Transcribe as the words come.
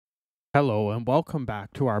Hello and welcome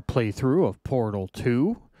back to our playthrough of Portal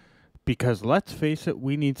 2. Because let's face it,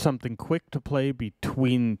 we need something quick to play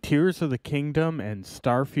between Tears of the Kingdom and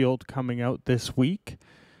Starfield coming out this week.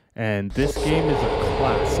 And this game is a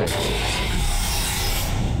classic.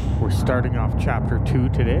 We're starting off Chapter 2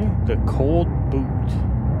 today, The Cold Boot.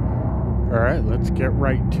 Alright, let's get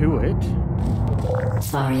right to it.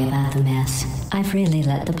 Sorry about the mess. I've really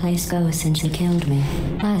let the place go since you killed me.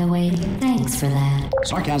 By the way, thanks for that.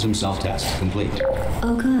 Sarcasm self-test complete.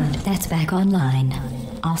 Oh good, that's back online.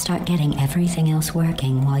 I'll start getting everything else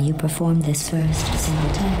working while you perform this first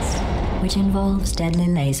single test, which involves deadly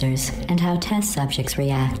lasers and how test subjects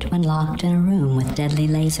react when locked in a room with deadly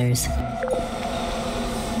lasers.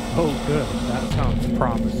 Oh good, that sounds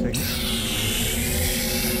promising.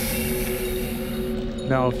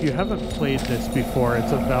 Now, if you haven't played this before,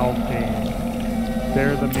 it's a Valve game.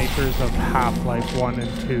 They're the makers of Half-Life 1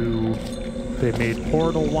 and 2. They made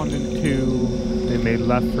Portal 1 and 2. They made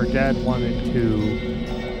Left 4 Dead 1 and 2.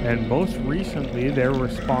 And most recently, they're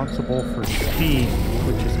responsible for Steam,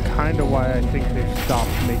 which is kind of why I think they've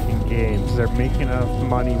stopped making games. They're making enough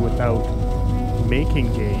money without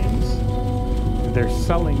making games. They're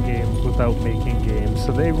selling games without making games.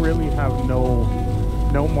 So they really have no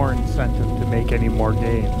more incentive to make any more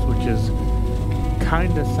games, which is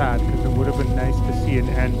kind of sad because it would have been nice to see an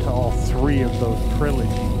end to all three of those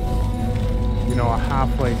trilogies. You know, a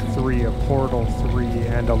Half-Life 3, a Portal 3,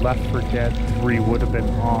 and a Left 4 Dead 3 would have been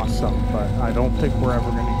awesome, but I don't think we're ever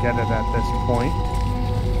going to get it at this point.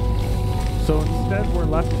 So instead, we're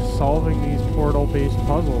left solving these Portal-based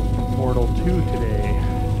puzzles from Portal 2 today.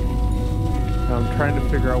 Now I'm trying to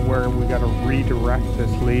figure out where we got to redirect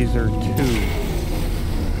this laser to.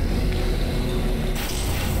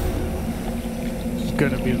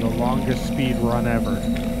 Gonna be the longest speed run ever.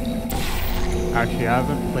 Actually, I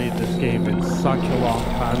haven't played this game in such a long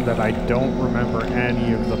time that I don't remember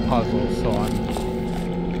any of the puzzles, so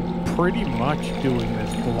I'm pretty much doing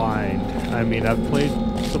this blind. I mean, I've played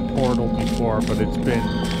some Portal before, but it's been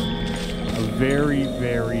a very,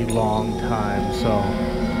 very long time, so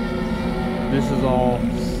this is all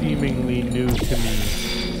seemingly new to me.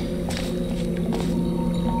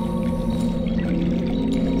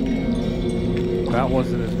 That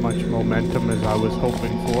wasn't as much momentum as I was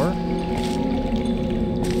hoping for.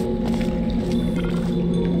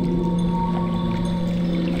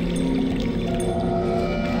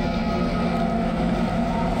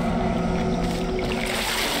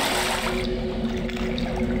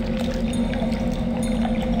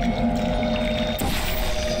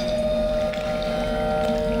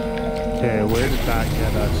 Okay, where did that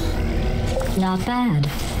get us? Not bad.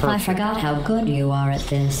 Perfect. I forgot how good you are at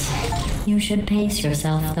this. You should pace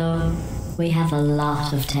yourself, though. We have a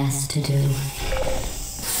lot of tests to do.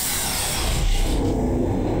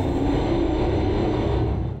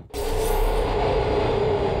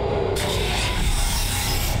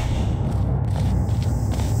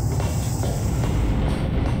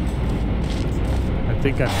 I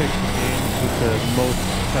think I picked the games with the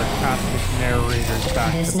most sarcastic narrators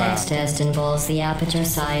back This to back. next test involves the Aperture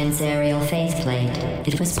Science Aerial Faceplate.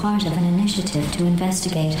 It was part of an initiative to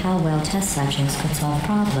investigate how well test subjects could solve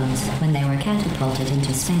problems when they were catapulted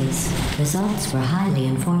into space. Results were highly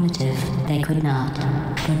informative. They could not.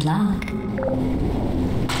 Good luck.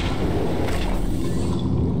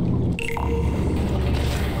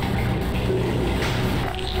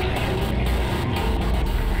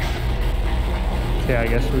 Okay, I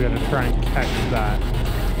guess we're gonna try and catch that.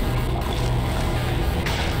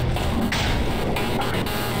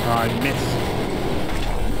 Oh, I missed.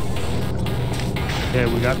 Okay,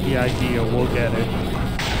 we got the idea. We'll get it.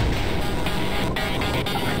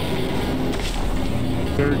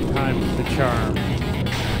 Third time's the charm.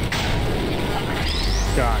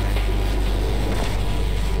 Got it.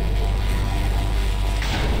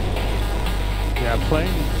 Yeah,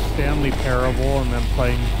 playing Stanley Parable and then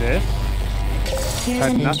playing this Here's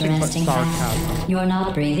had an nothing but interesting fact. sarcasm. You're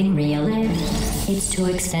not breathing real air. It's too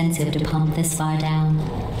expensive to pump this far down.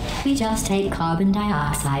 We just take carbon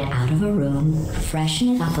dioxide out of a room, freshen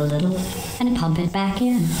it up a little, and pump it back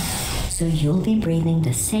in. So you'll be breathing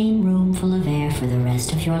the same room full of air for the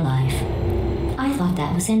rest of your life. I thought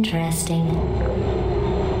that was interesting.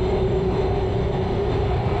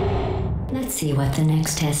 Let's see what the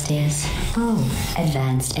next test is. Oh,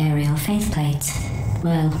 advanced aerial faceplates.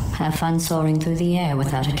 Well, have fun soaring through the air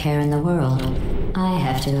without a care in the world. I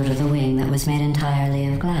have to go to the wing that was made entirely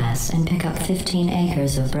of glass and pick up 15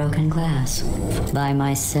 acres of broken glass. By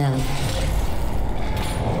myself.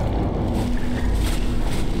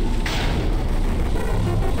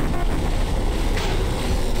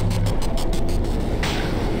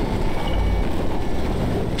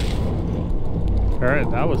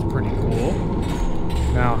 Alright, that was pretty cool.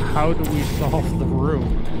 Now, how do we solve the room?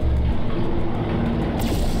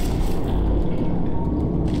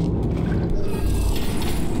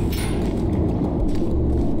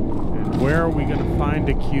 And where are we going to find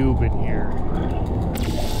a cube in here?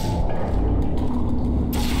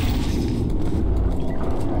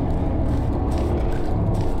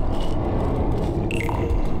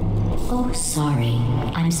 Oh, sorry.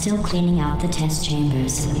 I'm still cleaning out the test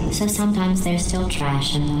chambers, so sometimes there's still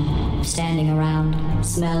trash in them, standing around,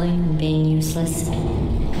 smelling and being useless.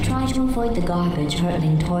 Try to avoid the garbage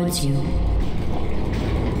hurtling towards you.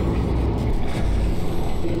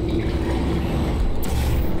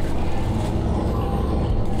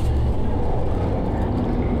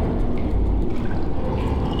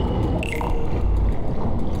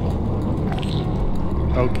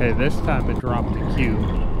 Okay, this time it dropped the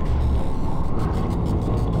cube.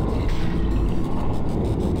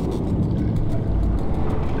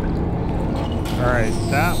 Alright,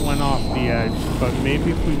 that went off the edge, but maybe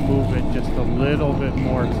if we move it just a little bit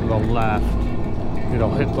more to the left,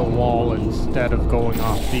 it'll hit the wall instead of going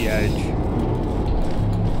off the edge.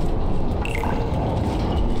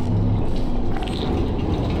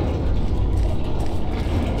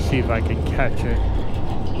 See if I can catch it.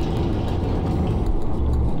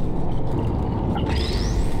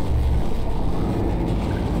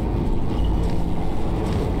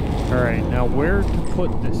 Alright, now where to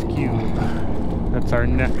put this cube? That's our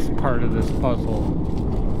next part of this puzzle.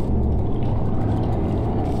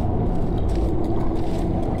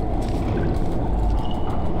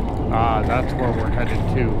 Ah, that's where we're headed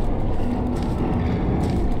to.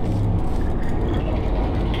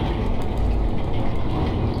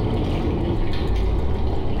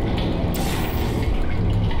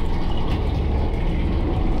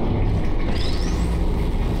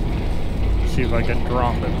 See if I can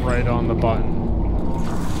drop it right on the button.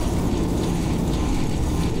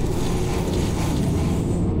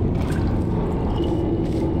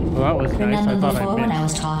 Well, that was nice. Remember I thought before when I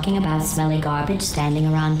was missed. talking about smelly garbage standing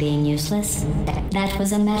around being useless? That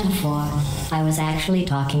was a metaphor. I was actually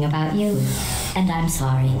talking about you. And I'm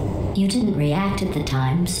sorry. You didn't react at the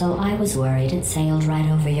time, so I was worried it sailed right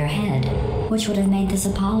over your head, which would have made this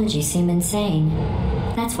apology seem insane.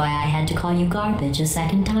 That's why I had to call you garbage a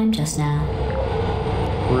second time just now.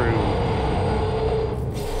 Rude.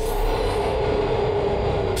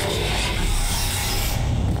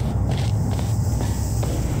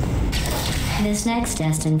 This next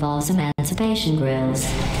test involves emancipation grills.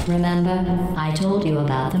 Remember, I told you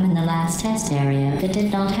about them in the last test area that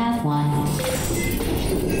did not have one.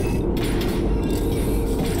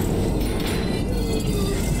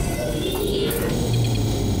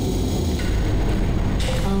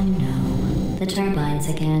 Oh no, the turbines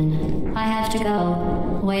again. I have to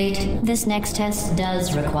go. Wait, this next test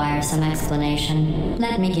does require some explanation.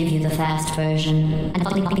 Let me give you the fast version.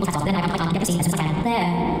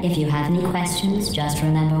 There, if you have any questions, just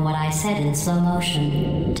remember what I said in slow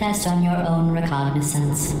motion. Test on your own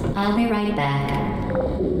recognizance. I'll be right back.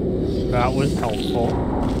 That was helpful.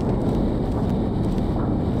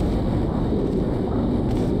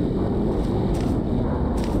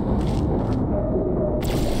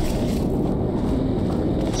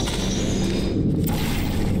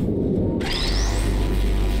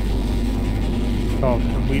 Oh,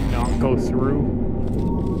 can we not go through?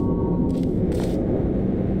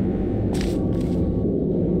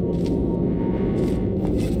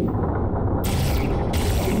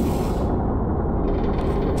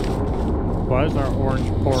 Why is our orange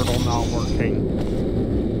portal not working?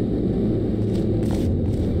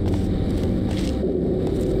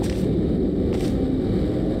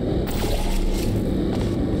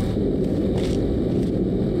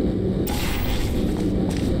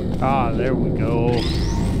 Ah, there we go.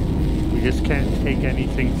 We just can't take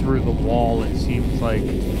anything through the wall, it seems like.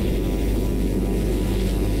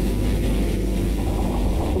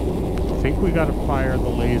 I think we gotta fire the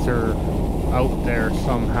laser out there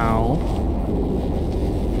somehow.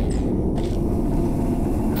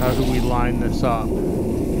 How do we line this up?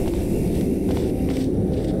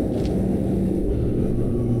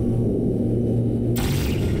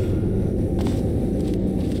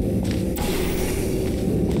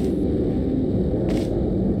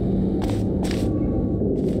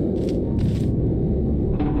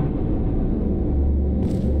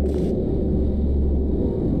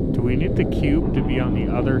 Do we need the cube to be on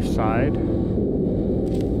the other side?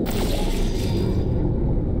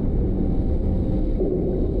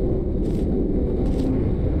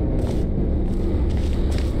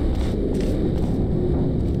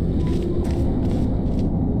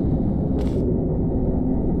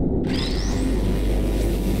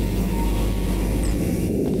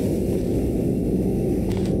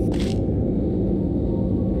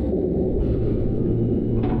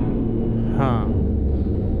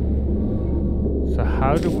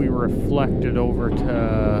 how do we reflect it over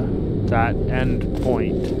to that end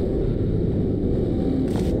point?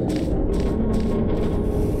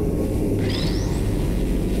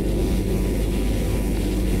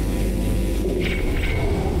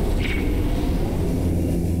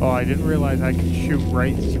 Oh, I didn't realize I could shoot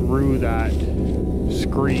right through that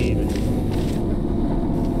screen.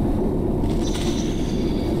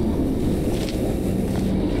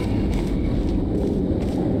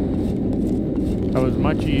 That was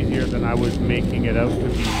much easier than I was making it out to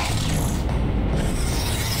be.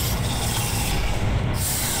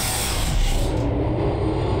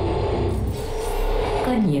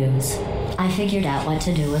 Good news. I figured out what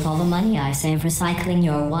to do with all the money I saved recycling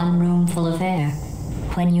your one room full of air.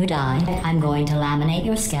 When you die, I'm going to laminate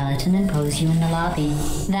your skeleton and pose you in the lobby.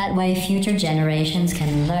 That way future generations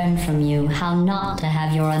can learn from you how not to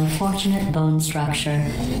have your unfortunate bone structure.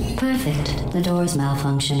 Perfect. The door's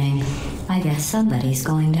malfunctioning. I guess somebody's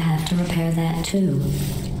going to have to repair that too.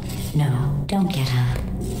 No, don't get up.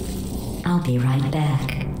 I'll be right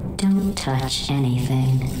back. Don't touch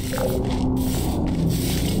anything.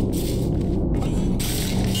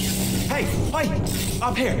 Hey!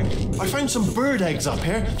 Up here! I found some bird eggs up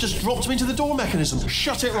here. Just dropped them into the door mechanism.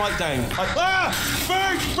 Shut it right down. Bird!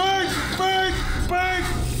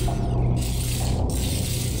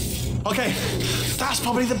 Okay, that's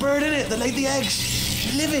probably the bird in it that laid the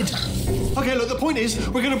eggs. Livid. Okay, look, the point is,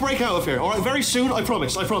 we're gonna break out of here, alright? Very soon, I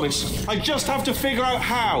promise. I just have to figure out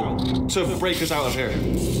how to break us out of here.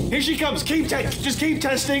 Here she comes. Just keep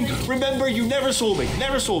testing. Remember, you never saw me.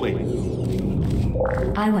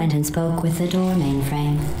 I went and spoke with the door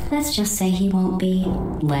mainframe. Let's just say he won't be,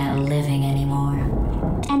 well, living anymore.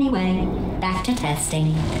 Anyway, back to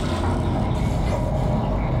testing.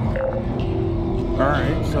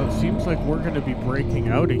 Alright, so it seems like we're going to be breaking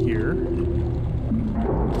out of here.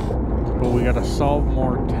 But we got to solve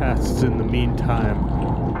more tests in the meantime.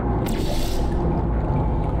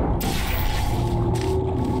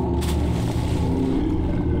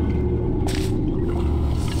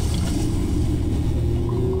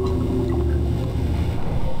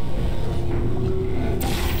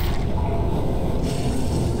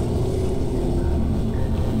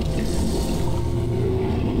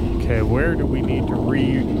 Where do we need to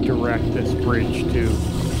redirect this bridge to?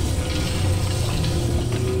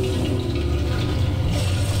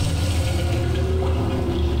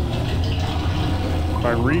 If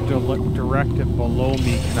I redirect it below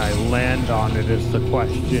me, can I land on it is the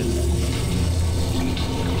question.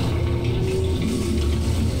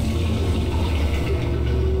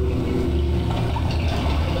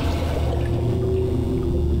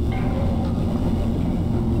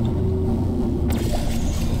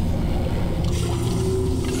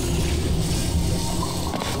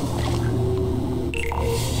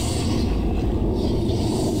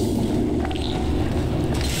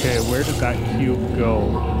 Where did that cube go?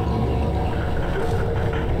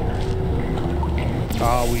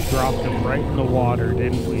 Oh, we dropped him right in the water,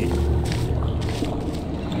 didn't we?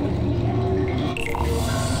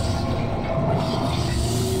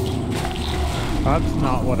 That's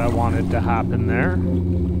not what I wanted to happen there.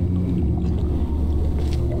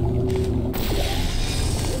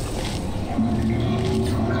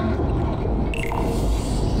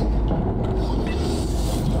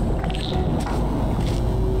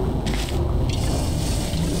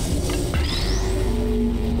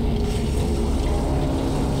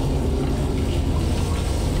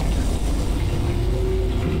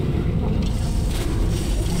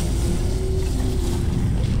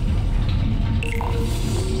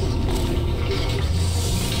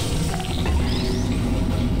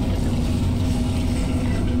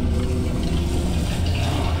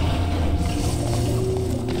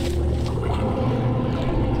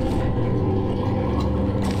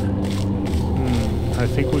 I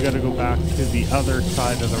think we gotta go back to the other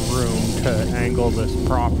side of the room to angle this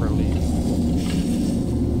properly.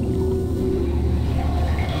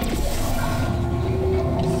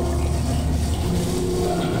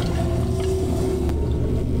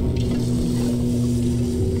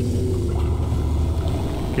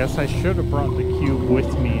 Guess I should have brought the cube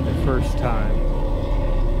with me the first time.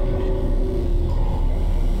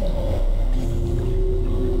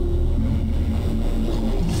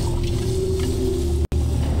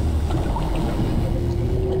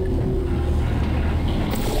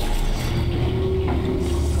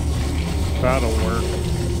 That'll work.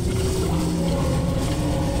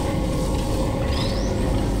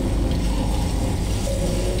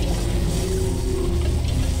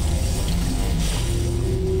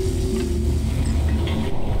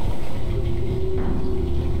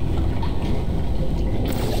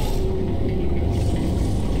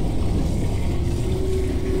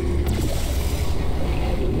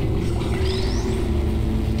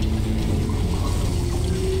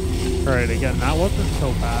 Alright, again, that wasn't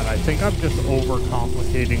so bad. I think I'm just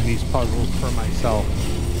overcomplicating these puzzles for myself.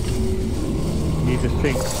 Need to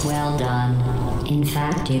think. Well done. In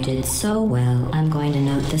fact, you did so well, I'm going to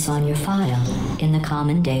note this on your file in the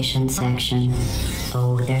commendation section.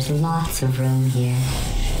 Oh, there's lots of room here.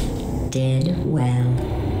 Did well.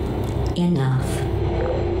 Enough.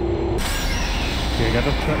 You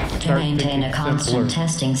gotta start To maintain a constant simpler.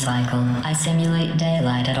 testing cycle, I simulate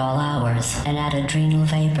daylight at all hours and add adrenal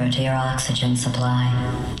vapor to your oxygen supply.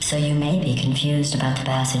 So you may be confused about the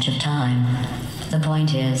passage of time. The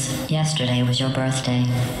point is, yesterday was your birthday.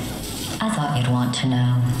 I thought you'd want to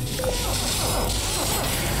know.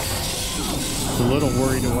 A little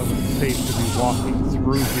worried it wasn't safe to be walking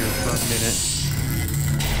through here for a minute.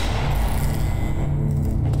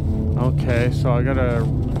 Okay, so I gotta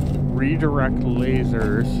redirect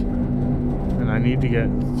lasers, and I need to get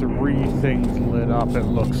 3 things lit up, it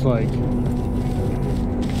looks like.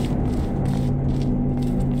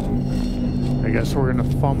 I guess we're gonna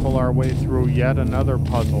fumble our way through yet another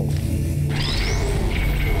puzzle.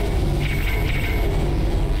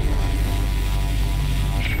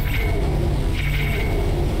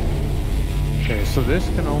 Okay, so this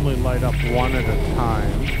can only light up 1 at a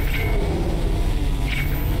time.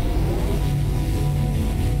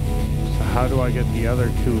 How do I get the other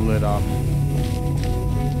 2 lit up?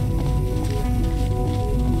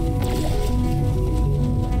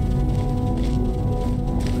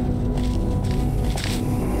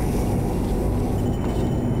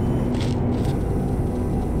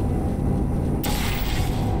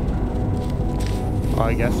 Oh,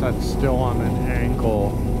 I guess that's still on an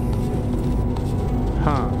angle.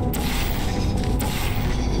 Huh.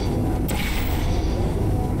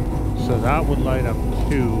 So that would light up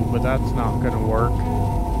 2, but that's not gonna work.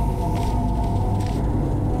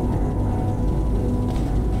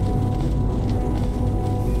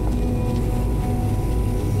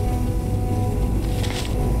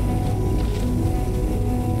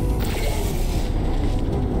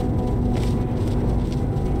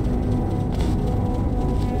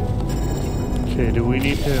 Okay, do we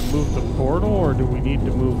need to move the portal or do we need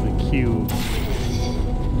to move the cube?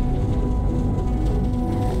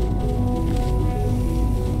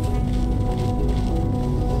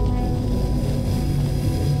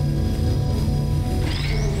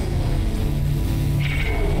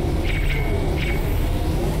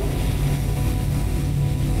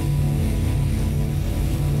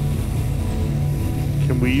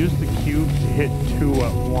 Can we use the cube to hit 2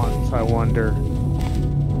 at once, I wonder?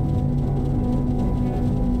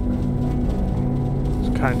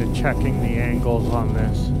 Just kind of checking the angles on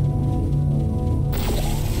this.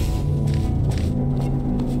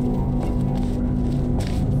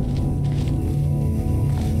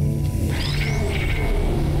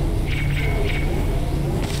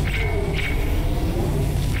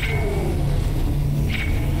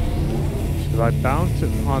 If I bounce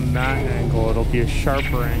it on that angle, it'll be a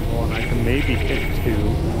sharper angle and I can maybe hit 2.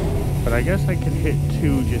 But I guess I can hit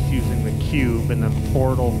 2 just using the cube and then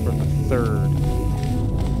portal for the 3rd.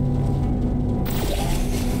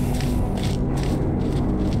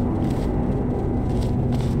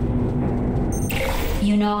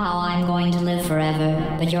 You know how I'm going to live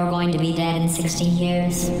forever, but you're going to be dead in 60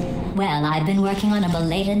 years? Well, I've been working on a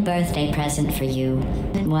belated birthday present for you.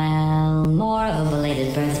 Well, more of a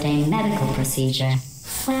belated birthday medical procedure.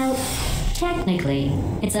 Well, technically,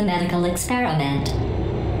 it's a medical experiment.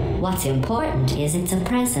 What's important is it's a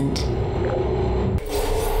present.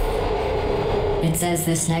 It says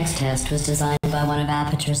this next test was designed by one of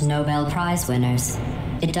Aperture's Nobel Prize winners.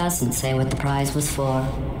 It doesn't say what the prize was for.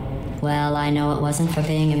 Well, I know it wasn't for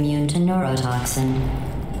being immune to neurotoxin.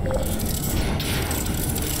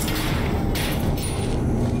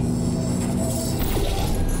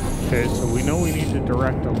 Okay, so we know we need to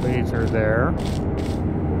direct a laser there.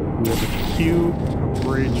 We have a cube, a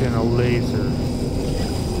bridge, and a laser.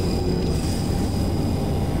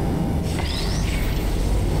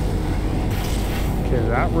 Okay,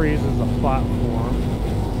 that raises a platform.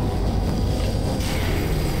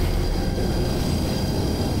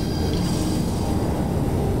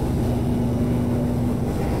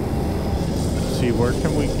 Let's see, where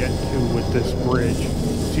can we get to with this bridge?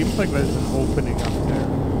 Seems like there's an opening up there.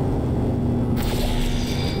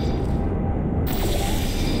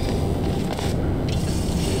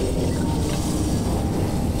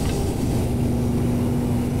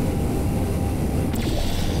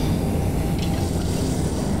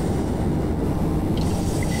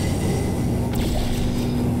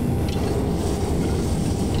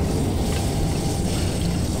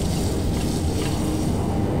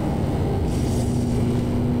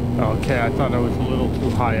 Okay, I thought I was a little too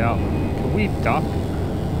high up. Can we duck?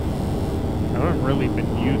 I haven't really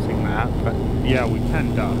been using that, but yeah, we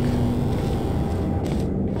can duck.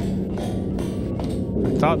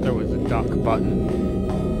 I thought there was a duck button.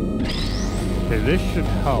 Okay, this should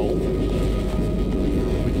help.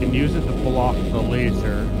 We can use it to block the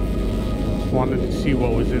laser. Just wanted to see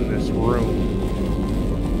what was in this room.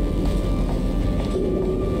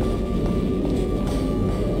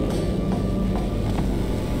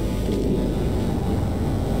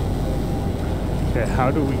 Okay,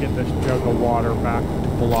 how do we get this jug of water back to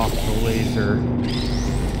block the laser?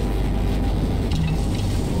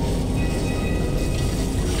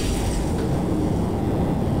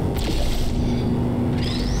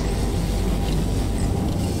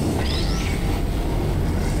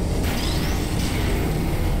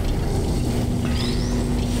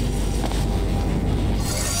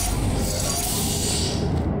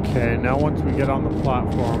 Okay, now once we get on the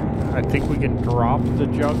platform, I think we can drop the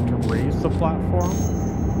jug to raise the platform.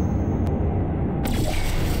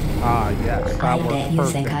 Ah, yes, that worked I bet you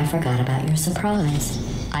think I forgot about your surprise.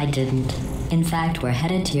 I didn't. In fact, we're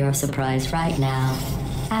headed to your surprise right now.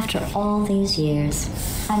 After all these years,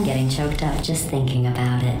 I'm getting choked up just thinking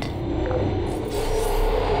about it.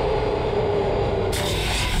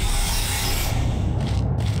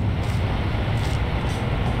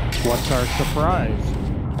 What's our surprise?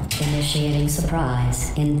 Initiating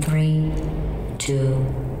surprise in 3, 2,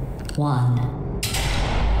 1.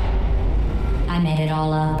 I made it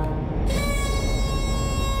all up.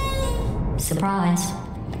 Surprise.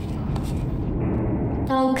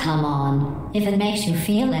 Oh, come on. If it makes you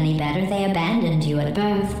feel any better, they abandoned you at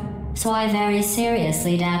birth. So I very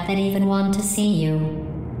seriously doubt they'd even want to see you.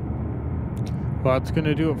 Well, that's going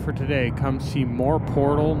to do it for today. Come see more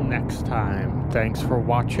Portal next time. Thanks for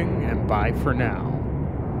watching, and bye for now.